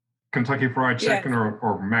 Kentucky Fried Chicken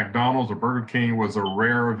or McDonald's or Burger King was a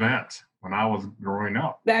rare event when I was growing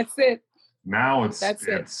up. That's it. Now it's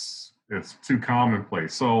too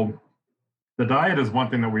commonplace. So the diet is one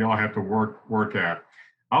thing that we all have to work at.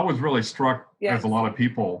 I was really struck, as a lot of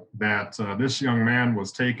people, that this young man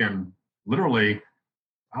was taken literally,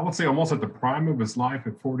 I would say almost at the prime of his life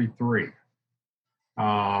at 43.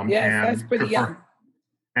 That's pretty young.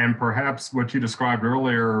 And perhaps what you described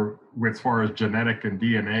earlier, as far as genetic and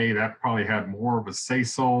DNA, that probably had more of a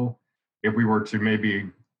say-so. If we were to maybe,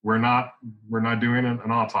 we're not doing an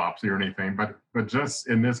autopsy or anything, but just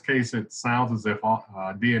in this case, it sounds as if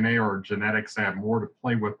DNA or genetics had more to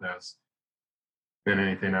play with this than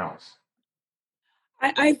anything else.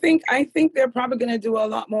 I think they're probably going to do a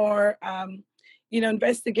lot more,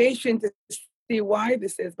 investigation to see why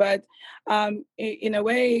this is. But in a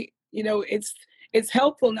way, it's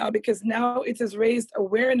helpful now, because now it has raised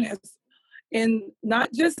awareness in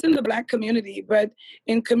not just in the Black community, but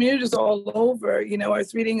in communities all over. I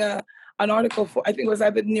was reading an article for, I think it was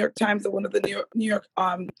either the New York Times or one of the New York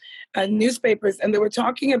newspapers, and they were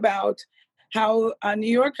talking about how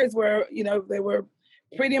New Yorkers were, they were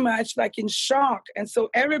pretty much like in shock. And so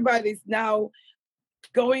everybody's now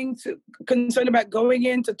concerned about going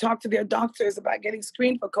in to talk to their doctors about getting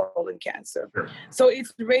screened for colon cancer. Sure. So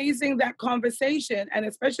it's raising that conversation, and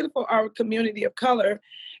especially for our community of color,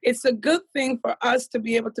 it's a good thing for us to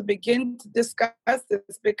be able to begin to discuss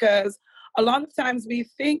this, because a lot of times we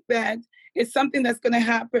think that it's something that's going to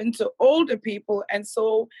happen to older people, and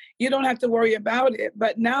so you don't have to worry about it.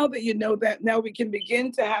 But now that you know that, now we can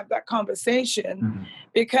begin to have that conversation,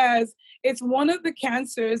 because it's one of the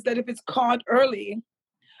cancers that if it's caught early,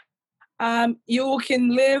 you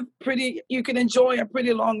can enjoy a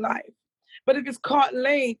pretty long life. But if it's caught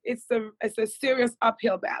late, it's a serious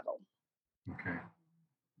uphill battle. Okay.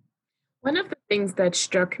 One of the things that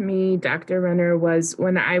struck me, Dr. Renner, was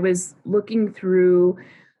when I was looking through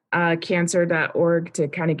cancer.org to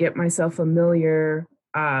kind of get myself familiar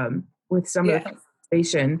with some of the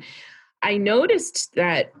conversation, I noticed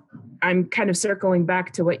that I'm kind of circling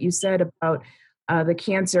back to what you said about the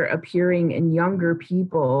cancer appearing in younger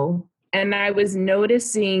people. And I was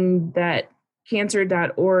noticing that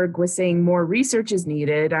cancer.org was saying more research is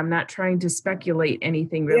needed. I'm not trying to speculate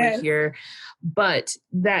anything really here, but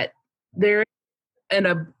that there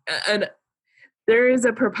is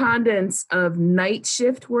a preponderance of night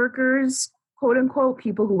shift workers, quote unquote,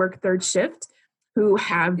 people who work third shift, who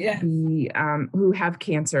have who have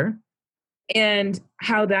cancer, and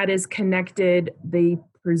how that is connected, they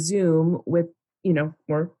presume, with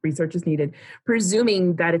more research is needed,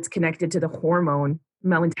 presuming that it's connected to the hormone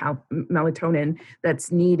melatonin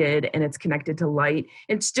that's needed, and it's connected to light.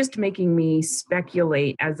 It's just making me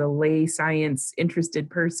speculate as a lay science interested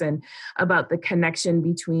person about the connection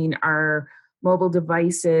between our mobile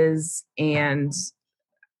devices and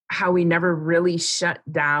how we never really shut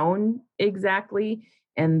down exactly,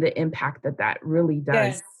 and the impact that really does.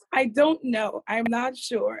 Yes. I don't know. I'm not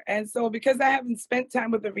sure. And so because I haven't spent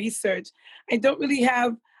time with the research, I don't really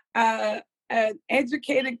have an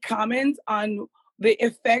educated comment on the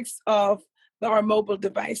effects of our mobile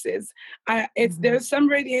devices. There's some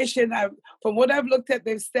radiation. From what I've looked at,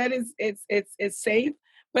 they've said it's safe,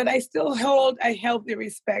 but I still hold a healthy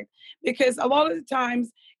respect, because a lot of the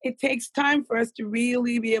times it takes time for us to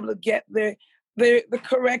really be able to get the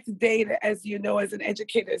correct data, as you know, as an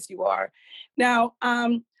educator as you are. Now,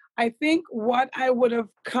 I think what I would have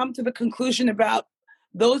come to the conclusion about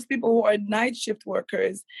those people who are night shift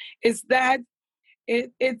workers is that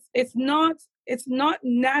it's not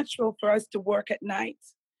natural for us to work at night.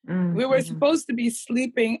 Mm-hmm. We were supposed to be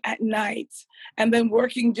sleeping at night and then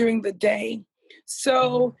working during the day.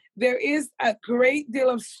 So there is a great deal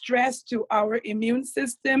of stress to our immune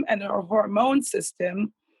system and our hormone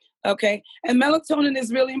system. Okay. And melatonin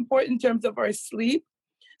is really important in terms of our sleep.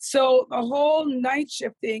 So the whole night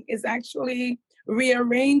shifting is actually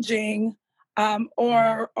rearranging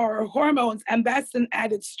our hormones, and that's an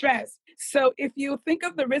added stress. So if you think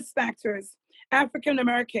of the risk factors, African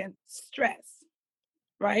American, stress,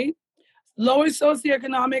 right? Lower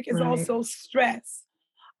socioeconomic is also stress.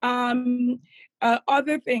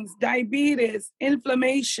 Other things, diabetes,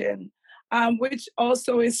 inflammation, which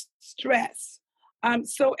also is stress.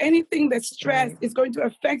 So anything that's stress is going to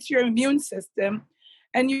affect your immune system.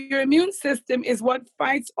 And your immune system is what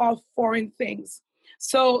fights off foreign things.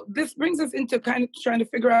 So this brings us into kind of trying to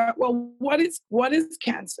figure out, well, what is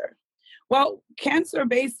cancer? Well, cancer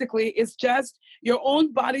basically is just your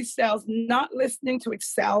own body cells not listening to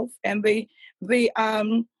itself, and the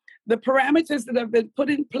parameters that have been put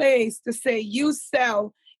in place to say, you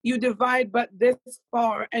cell, you divide but this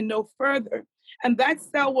far and no further. And that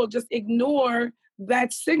cell will just ignore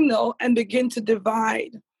that signal and begin to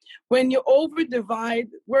divide. When you over divide,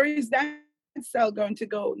 where is that cell going to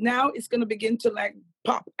go? Now it's going to begin to like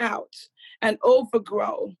pop out and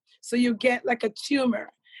overgrow. So you get like a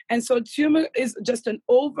tumor. And so tumor is just an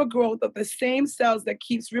overgrowth of the same cells that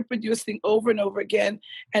keeps reproducing over and over again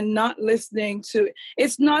and not listening to,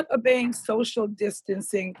 it's not obeying social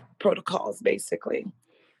distancing protocols, basically.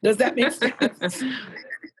 Does that make sense?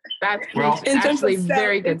 That Well, makes actually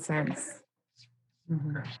very good sense.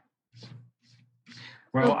 Mm-hmm.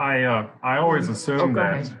 Well, I always assumed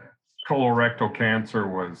that colorectal cancer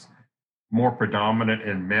was more predominant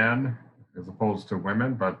in men as opposed to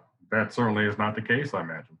women, but that certainly is not the case, I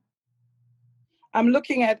imagine. I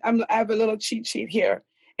have a little cheat sheet here.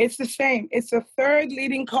 It's the same. It's the third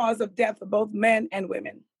leading cause of death for both men and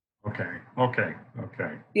women. Okay.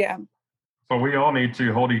 Yeah. So we all need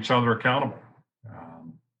to hold each other accountable.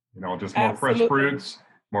 Just more fresh fruits,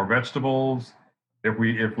 more vegetables. If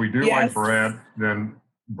we do like bread, then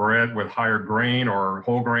bread with higher grain or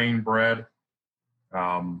whole grain bread.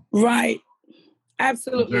 Right.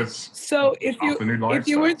 Absolutely. So if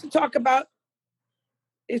you were to talk about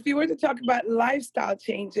lifestyle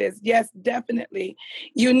changes, yes, definitely.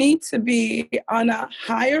 You need to be on a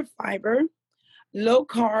higher fiber, low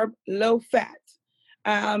carb, low fat.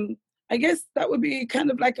 I guess that would be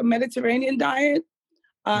kind of like a Mediterranean diet.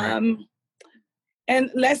 Right.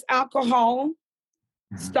 And less alcohol,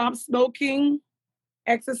 stop smoking,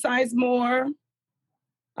 exercise more,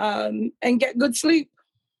 and get good sleep.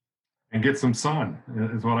 And get some sun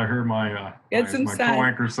is what I heard my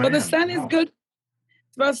co-anchor saying. But the sun is good.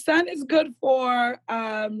 The sun is good for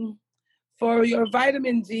your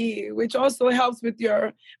vitamin D, which also helps with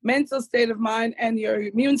your mental state of mind and your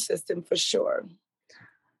immune system for sure.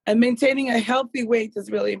 And maintaining a healthy weight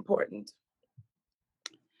is really important.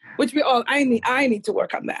 Which I need to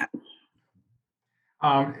work on that.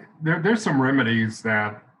 There's some remedies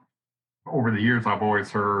that over the years I've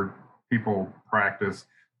always heard people practice.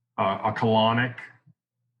 A colonic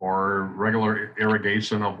or regular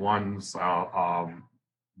irrigation of one's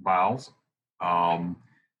bowels. Can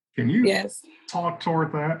you talk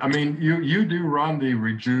toward that? I mean, you do run the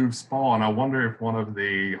Rejuve Spa, and I wonder if one of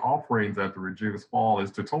the offerings at the Rejuve Spa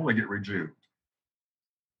is to totally get rejuved.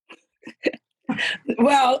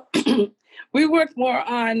 Well, we work more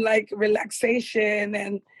on like relaxation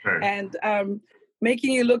and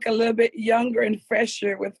making you look a little bit younger and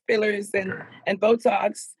fresher with fillers and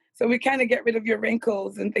Botox. So we kind of get rid of your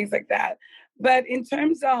wrinkles and things like that. But in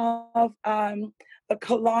terms of the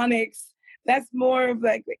colonics, that's more of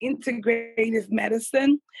like the integrative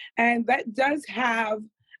medicine. And that does have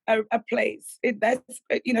a place.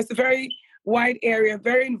 It's a very wide area,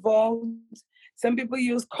 very involved. Some people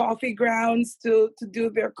use coffee grounds to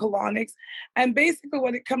do their colonics. And basically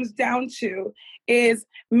what it comes down to is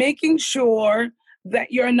making sure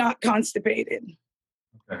that you're not constipated.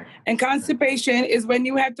 Okay. And constipation is when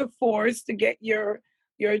you have to force to get your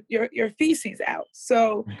feces out.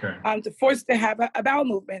 So to force to have a bowel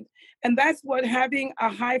movement. And that's what having a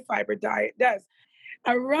high fiber diet does.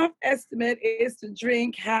 A rough estimate is to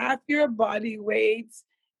drink half your body weight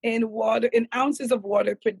in ounces of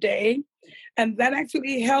water per day. And that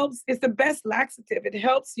actually helps. It's the best laxative. It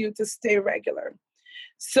helps you to stay regular.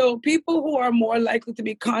 So people who are more likely to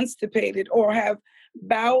be constipated or have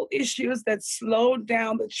bowel issues that slow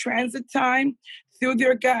down the transit time through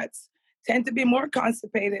their guts tend to be more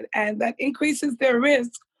constipated, and that increases their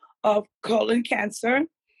risk of colon cancer.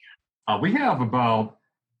 We have about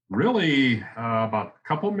a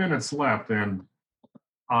couple minutes left, and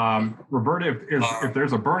Roberta, if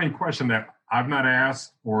there's a burning question that I've not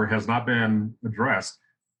asked or has not been addressed,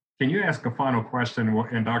 can you ask a final question?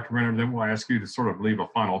 And Dr. Renner, then we'll ask you to sort of leave a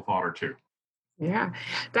final thought or two. Yeah.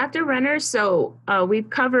 Dr. Renner, so we've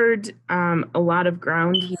covered a lot of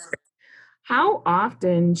ground here. How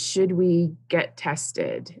often should we get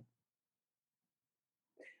tested?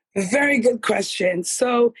 Very good question.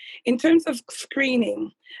 So in terms of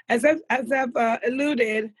screening, as I've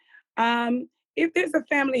alluded, if there's a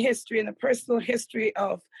family history and a personal history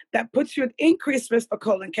that puts you at increased risk for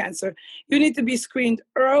colon cancer, you need to be screened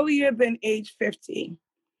earlier than age 50.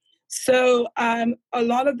 So a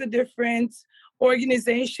lot of the different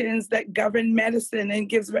organizations that govern medicine and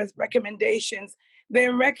gives recommendations, they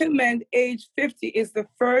recommend age 50 is the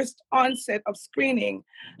first onset of screening.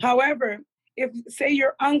 However, if say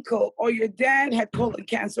your uncle or your dad had colon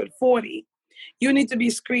cancer at 40, you need to be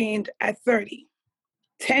screened at 30,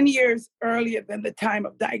 10 years earlier than the time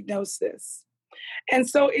of diagnosis. And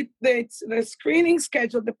so the screening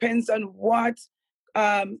schedule depends on what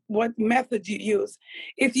method you use.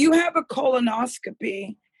 If you have a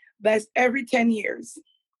colonoscopy, That's every 10 years.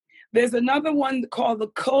 There's another one called the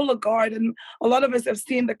Cologuard, and a lot of us have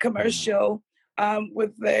seen the commercial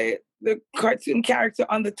with the cartoon character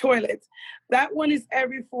on the toilet. That one is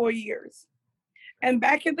every 4 years. And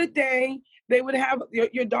back in the day, they would have,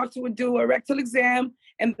 your doctor would do a rectal exam,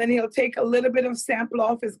 and then he'll take a little bit of sample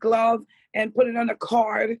off his glove and put it on a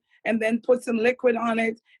card, and then put some liquid on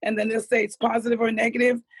it, and then they'll say it's positive or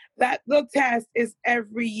negative. That little test is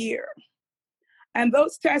every year. And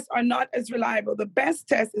those tests are not as reliable. The best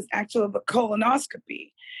test is actually the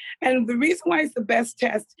colonoscopy. And the reason why it's the best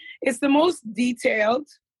test, it's the most detailed.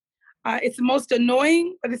 It's the most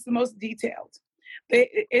annoying, but it's the most detailed.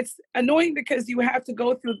 It's annoying because you have to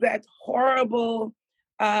go through that horrible,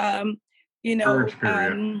 purging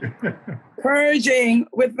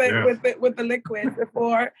with the liquid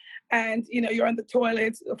before, and you're on the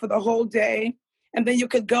toilet for the whole day, and then you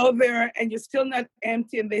could go there and you're still not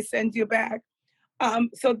empty, and they send you back.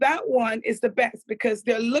 So that one is the best because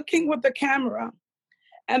they're looking with the camera,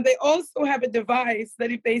 and they also have a device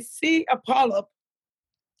that if they see a polyp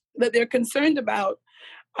that they're concerned about,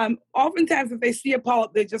 oftentimes if they see a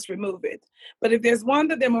polyp, they just remove it. But if there's one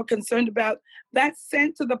that they're more concerned about, that's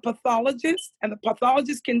sent to the pathologist, and the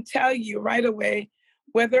pathologist can tell you right away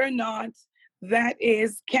whether or not that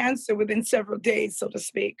is cancer within several days, so to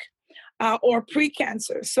speak. Or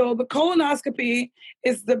pre-cancer. So the colonoscopy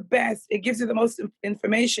is the best. It gives you the most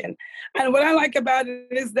information. And what I like about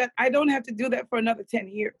it is that I don't have to do that for another 10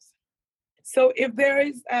 years. So if there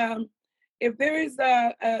is a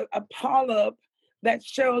polyp that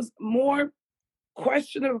shows more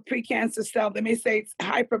questionable pre-cancer cell, they may say it's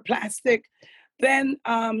hyperplastic, then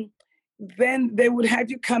they would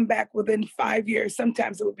have you come back within 5 years.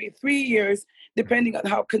 Sometimes it would be 3 years, depending on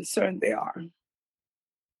how concerned they are.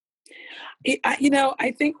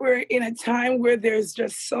 I think we're in a time where there's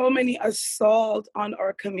just so many assault on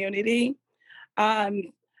our community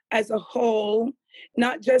as a whole,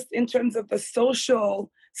 not just in terms of the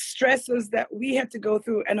social stresses that we have to go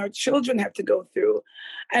through and our children have to go through.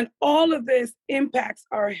 And all of this impacts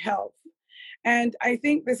our health. And I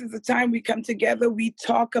think this is the time we come together, we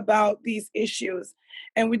talk about these issues,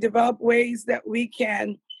 and we develop ways that we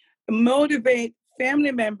can motivate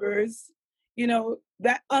family members,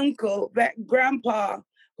 that uncle, that grandpa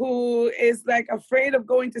who is like afraid of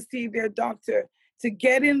going to see their doctor, to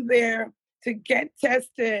get in there, to get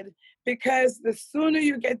tested, because the sooner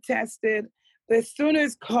you get tested, the sooner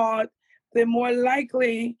it's caught, the more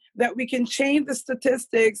likely that we can change the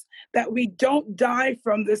statistics that we don't die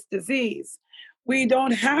from this disease. We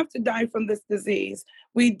don't have to die from this disease.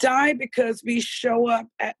 We die because we show up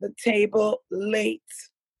at the table late.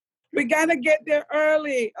 We gotta get there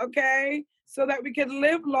early, okay? So that we can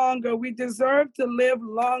live longer. We deserve to live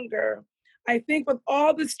longer. I think with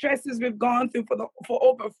all the stresses we've gone through for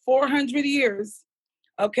over 400 years,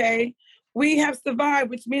 okay, we have survived,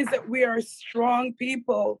 which means that we are strong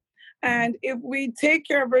people. And if we take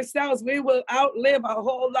care of ourselves, we will outlive a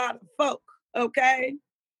whole lot of folk, okay?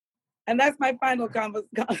 And that's my final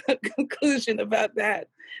conclusion about that.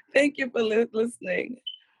 Thank you for listening.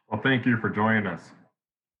 Well, thank you for joining us.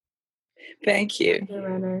 Thank you. Thank you,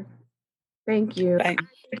 Renner. Thank you. Bye. I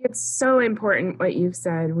think it's so important what you've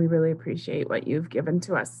said. We really appreciate what you've given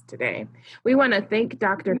to us today. We want to thank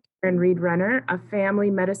Dr. Karen Reed Renner, a family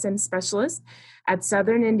medicine specialist at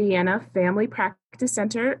Southern Indiana Family Practice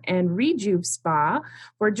Center and Rejuve Spa,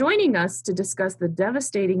 for joining us to discuss the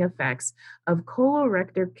devastating effects of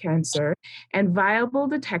colorectal cancer and viable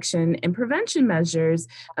detection and prevention measures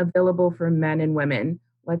available for men and women.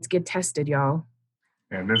 Let's get tested, y'all.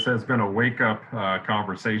 And this has been a wake-up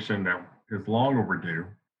conversation that is long overdue,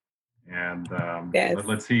 and yes.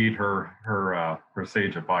 Let's heed her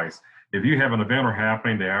sage advice. If you have an event or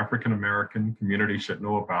happening the African American community should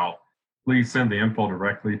know about, please send the info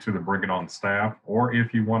directly to the Bring It On staff, or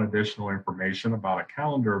if you want additional information about a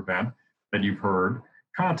calendar event that you've heard,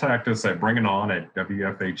 contact us at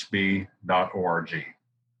bringiton@wfhb.org.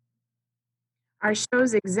 Our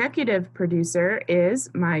show's executive producer is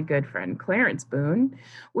my good friend Clarence Boone,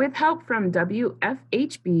 with help from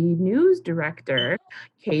WFHB News Director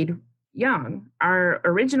Cade Young. Our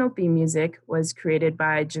original theme music was created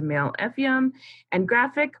by Jamel Effiam, and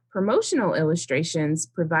graphic promotional illustrations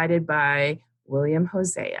provided by William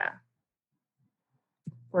Hosea.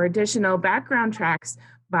 For additional background tracks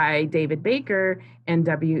by David Baker and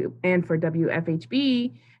for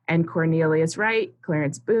WFHB, and Cornelius Wright,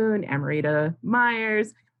 Clarence Boone, Amarita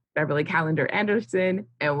Myers, Beverly Callender Anderson,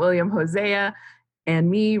 and William Hosea, and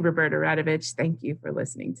me, Roberta Radovich. Thank you for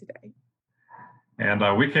listening today. And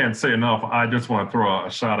we can't say enough. I just want to throw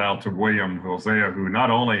a shout out to William Hosea, who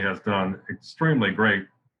not only has done extremely great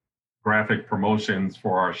graphic promotions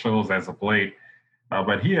for our shows as of late.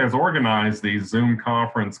 But he has organized these Zoom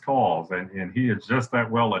conference calls, and he is just that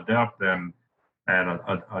well adept and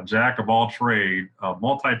a jack of all trade, a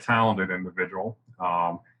multi-talented individual,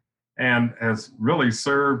 and has really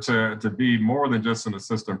served to be more than just an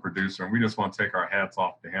assistant producer. And we just want to take our hats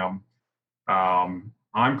off to him.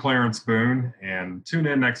 I'm Clarence Boone, and tune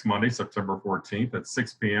in next Monday, September 14th at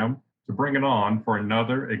 6 p.m. to Bring It On for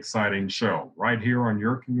another exciting show right here on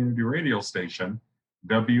your community radio station,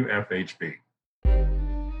 WFHB.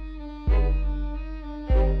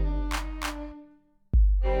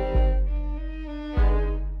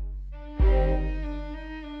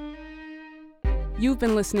 You've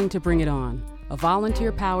been listening to Bring It On, a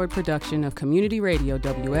volunteer-powered production of Community Radio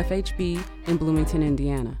WFHB in Bloomington,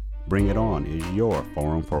 Indiana. Bring It On is your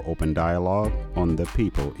forum for open dialogue on the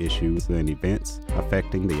people, issues, and events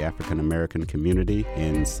affecting the African American community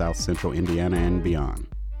in South Central Indiana and beyond.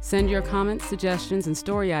 Send your comments, suggestions, and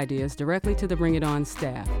story ideas directly to the Bring It On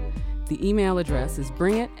staff. The email address is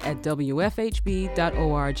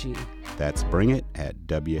bringit@wfhb.org. That's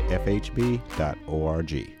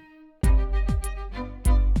bringit@wfhb.org.